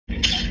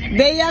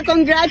Bea,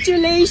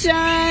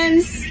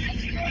 congratulations!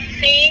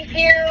 Thank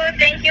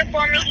you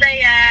po, Miss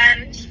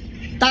Diane.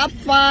 Top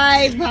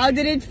 5, how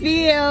did it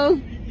feel?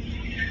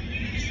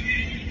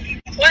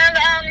 Well,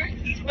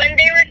 when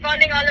they were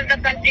calling all of the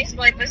countries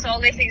po, it was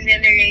always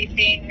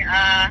exhilarating.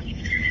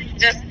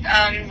 Just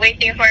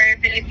waiting for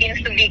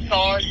Philippines to be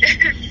called.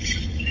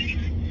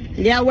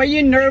 Yeah, were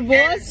you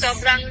nervous?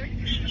 Sobrang,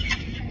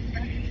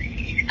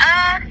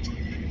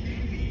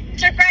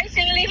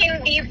 surprisingly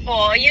hindi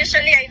po.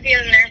 Usually I feel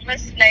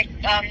nervous, like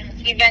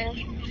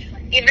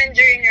even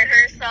during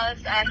rehearsals,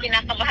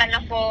 kinakabahan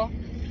ako.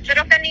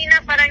 Pero kanina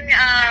parang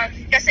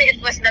kasi it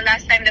was the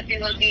last time that we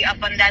will be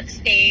up on that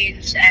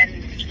stage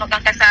and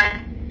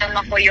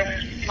makakasama ko yung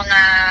mga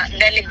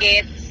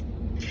delegates.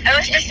 I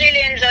was just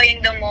really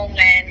enjoying the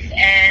moment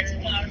and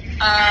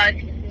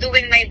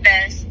doing my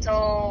best.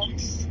 So,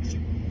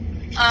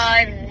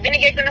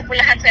 binigay ko na po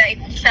lahat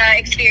sa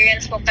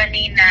experience ko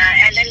kanina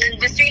and I'm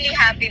just really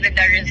happy with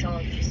the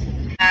results.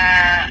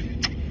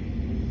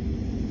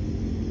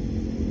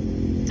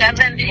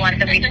 7th one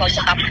to be called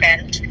to top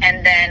 10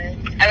 and then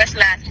I was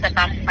last sa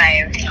top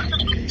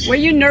 5. Were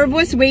you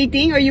nervous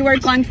waiting or you were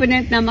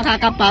confident na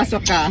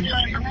makakapasok ka?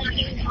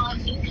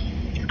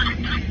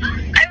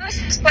 I was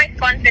quite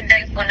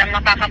confident po na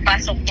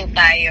makakapasok po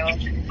tayo.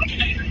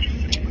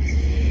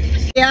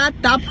 Yeah,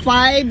 top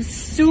 5,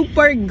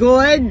 super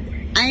good.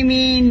 I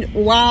mean,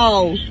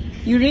 wow.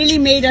 You really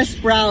made us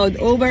proud.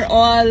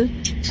 Overall,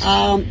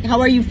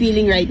 how are you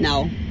feeling right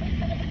now?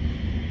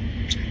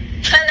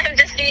 Well, I'm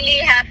just really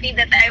happy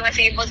that I was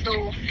able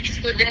to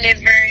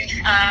deliver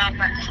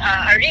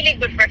a really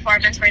good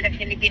performance for the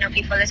Filipino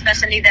people,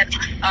 especially that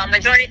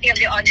majority of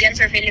the audience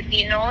are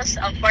Filipinos.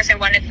 Of course, I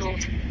wanted to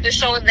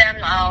show them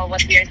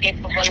what we are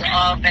capable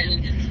of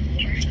and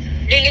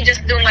really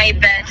just do my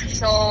best.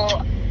 So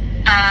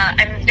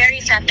I'm very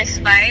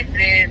satisfied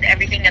with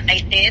everything that I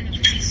did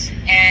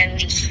and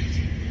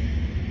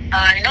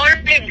no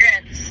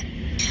regrets.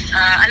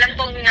 Alam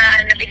kong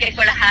nabigay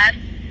ko lahat.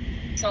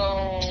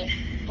 So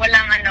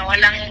walang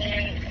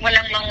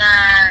mga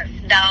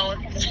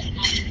doubts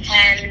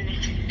and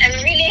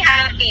I'm really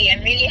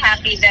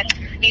happy that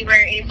we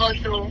were able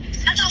to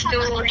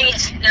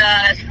reach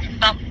the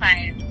top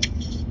 5.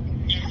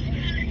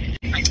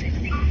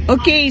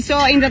 Okay,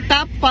 so in the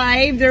top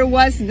 5 there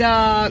was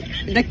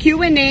the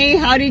Q&A.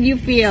 How did you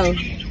feel?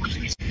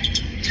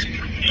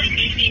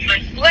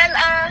 Well,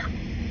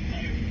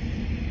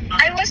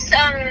 I was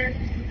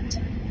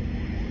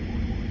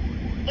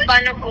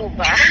paano po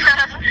ba?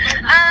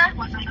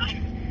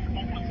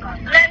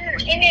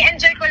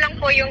 Ini-enjoy ko lang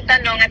po yung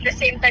tanong at the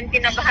same time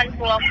kinabahan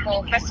po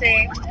ako kasi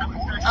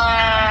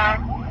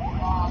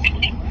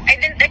I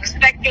didn't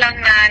expect lang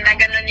na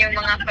ganun yung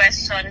mga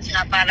questions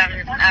na parang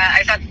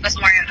I thought it was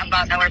more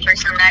about our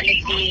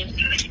personality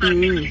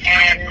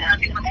and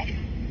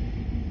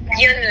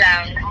yun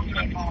lang.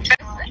 But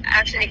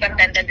actually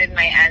contented with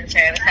my answer.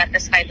 I was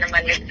satisfied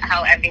naman with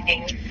how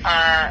everything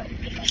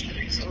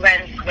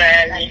went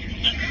well.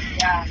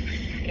 Yes.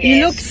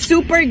 You look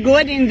super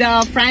good in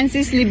the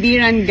Francis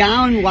Libiran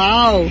gown.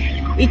 Wow.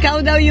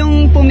 Ikaw daw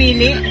yung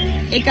pumili?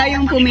 Ikaw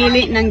yung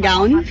pumili ng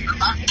gown?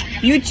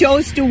 You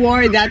chose to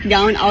wear that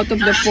gown out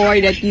of the 4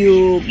 that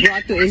you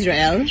brought to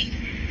Israel?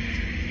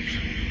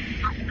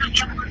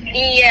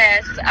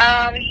 Yes.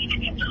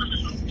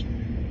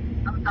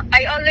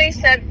 I always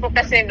said po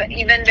kasi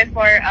even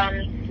before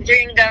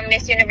during the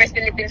Miss Universe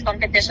Philippines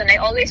competition, I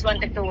always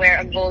wanted to wear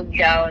a gold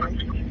gown.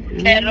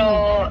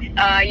 Pero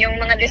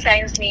yung mga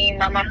designs ni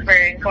Mama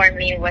Fern for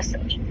me was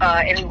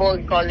in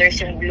bold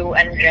colors, yung blue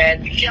and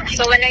red.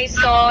 So when I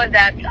saw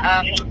that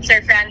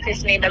Sir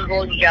Francis made a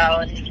gold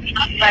gown,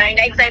 parang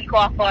na-excite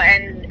ko ako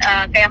and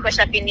kaya ko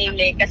siya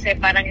pinili kasi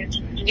parang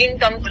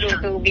dream come true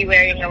to be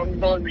wearing a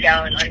gold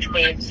gown on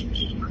stage.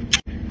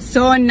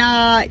 So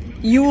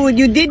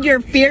you did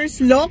your fierce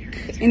look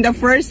in the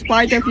first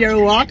part of your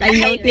walk, I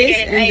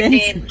noticed. I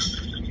did.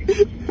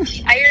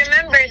 I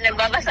remembered,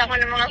 nagbabasa ko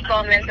ng mga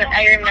comments that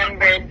I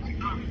remembered.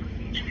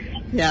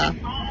 Yeah.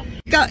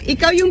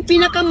 Ikaw yung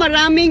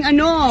pinakamaraming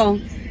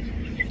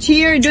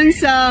cheer dun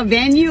sa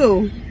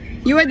venue.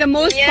 You were the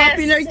most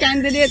popular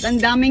candidate,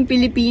 ang daming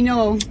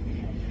Pilipino.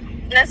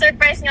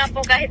 Na-surprise nga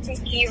po kahit si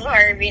Steve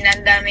Harvey na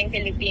ang daming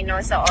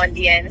Pilipino sa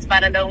audience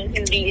para daw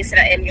hindi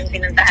Israel yung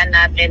pinuntahan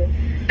natin.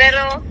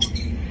 Pero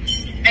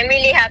I'm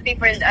really happy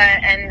for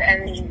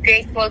and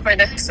grateful for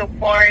the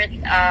support.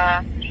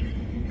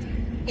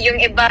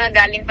 Yung iba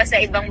galing pa sa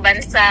ibang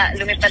bansa,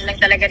 lumipad lang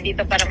talaga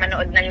dito para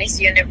manood ng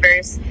Miss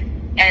Universe.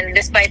 And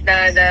despite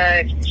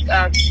the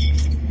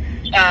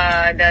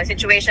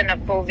situation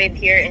of COVID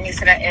here in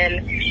Israel,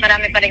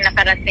 marami pa rin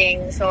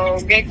nakarating. So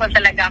grateful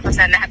talaga ako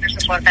sa lahat ng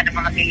suporta ng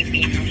mga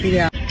Pilipino.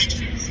 Yeah.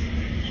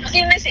 Si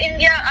Miss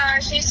India,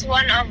 she's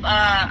one of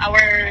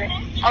our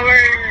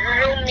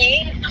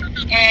roommate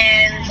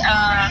and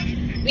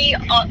we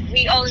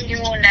all knew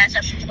na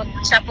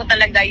siya po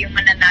talaga yung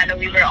mananalo.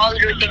 We were all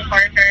rooting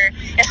for her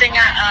kasi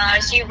nga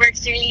she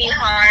works really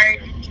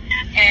hard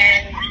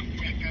and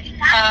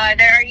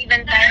there are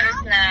even times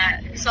na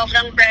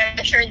sobrang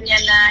pressured niya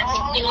na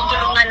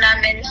tinutulungan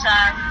namin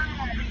siya.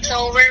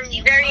 So we're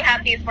very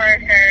happy for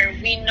her.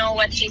 We know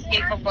what she's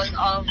capable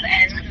of,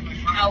 and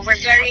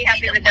we're very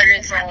happy with the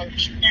result.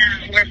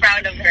 We're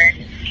proud of her.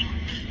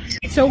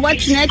 So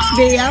what's next,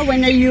 Bea?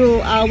 When are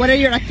you? What are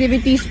your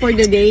activities for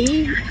the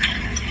day?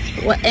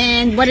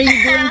 And what are you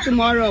doing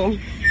tomorrow?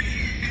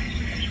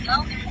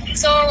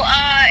 So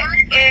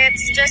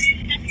it's just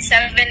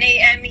 7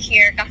 a.m.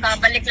 here.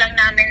 Kakabalik lang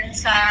namin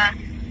sa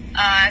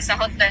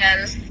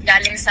hotel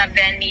galing sa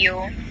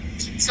venue.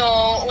 So,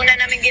 una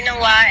namin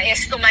ginawa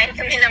is kumain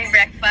kami ng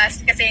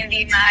breakfast kasi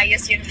hindi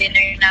maayos yung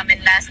dinner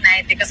namin last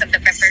night because of the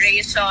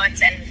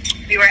preparations, and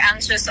we were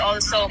anxious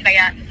also,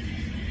 kaya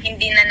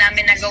hindi na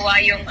namin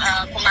nagawa yung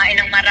kumain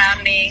ng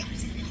marami.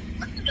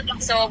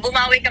 So,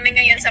 bumawi kami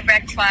ngayon sa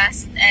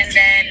breakfast, and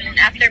then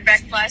after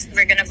breakfast,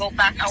 we're gonna go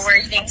pack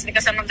our things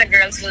because some of the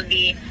girls will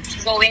be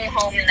going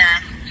home na.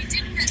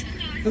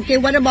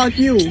 Okay, what about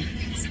you?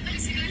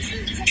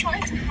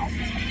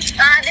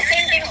 The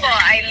same thing po.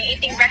 I'm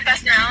eating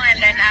breakfast now, and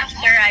then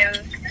after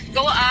I'll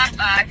go up,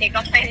 take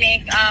off my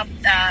makeup,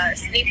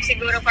 sleep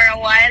siguro for a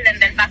while,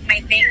 and then pack my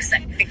things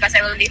because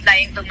I will be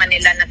flying to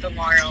Manila na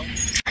tomorrow.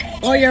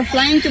 Oh, you're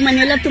flying to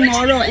Manila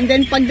tomorrow, and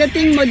then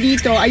pagdating mo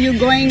dito, are you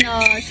going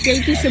stay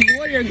to Cebu,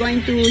 or you're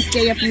going to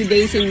stay a few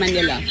days in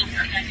Manila?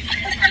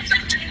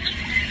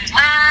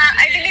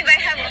 I believe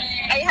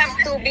I have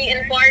to be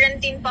in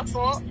quarantine pa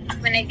po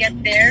when I get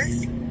there.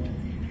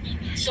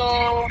 So,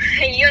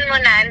 yun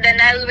muna, and then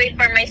I'll wait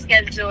for my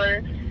schedule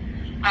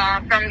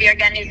from the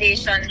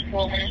organization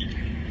kung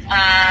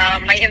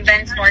my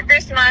events for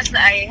Christmas.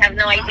 I have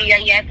no idea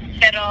yet,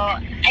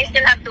 pero I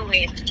still have to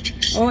wait.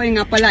 Oh,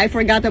 nga pala, I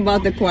forgot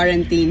about the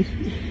quarantine.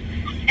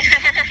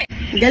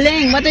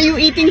 Galing, what are you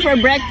eating for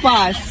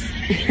breakfast?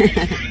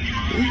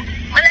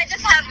 Well, I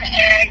just have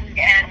egg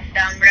and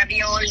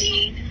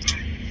ravioli.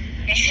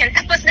 And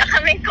tapos na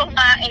kami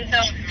kumain, so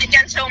I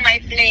can show my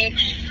plate.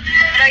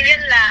 Pero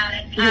yun lang,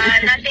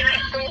 nothing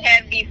too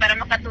heavy para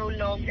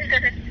makatulog.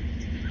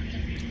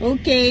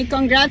 Okay,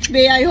 congrats,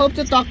 Bea. I hope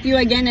to talk to you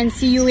again and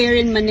see you here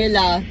in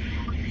Manila.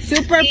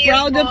 Super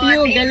proud of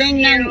you.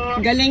 Galing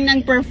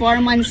ng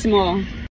performance mo.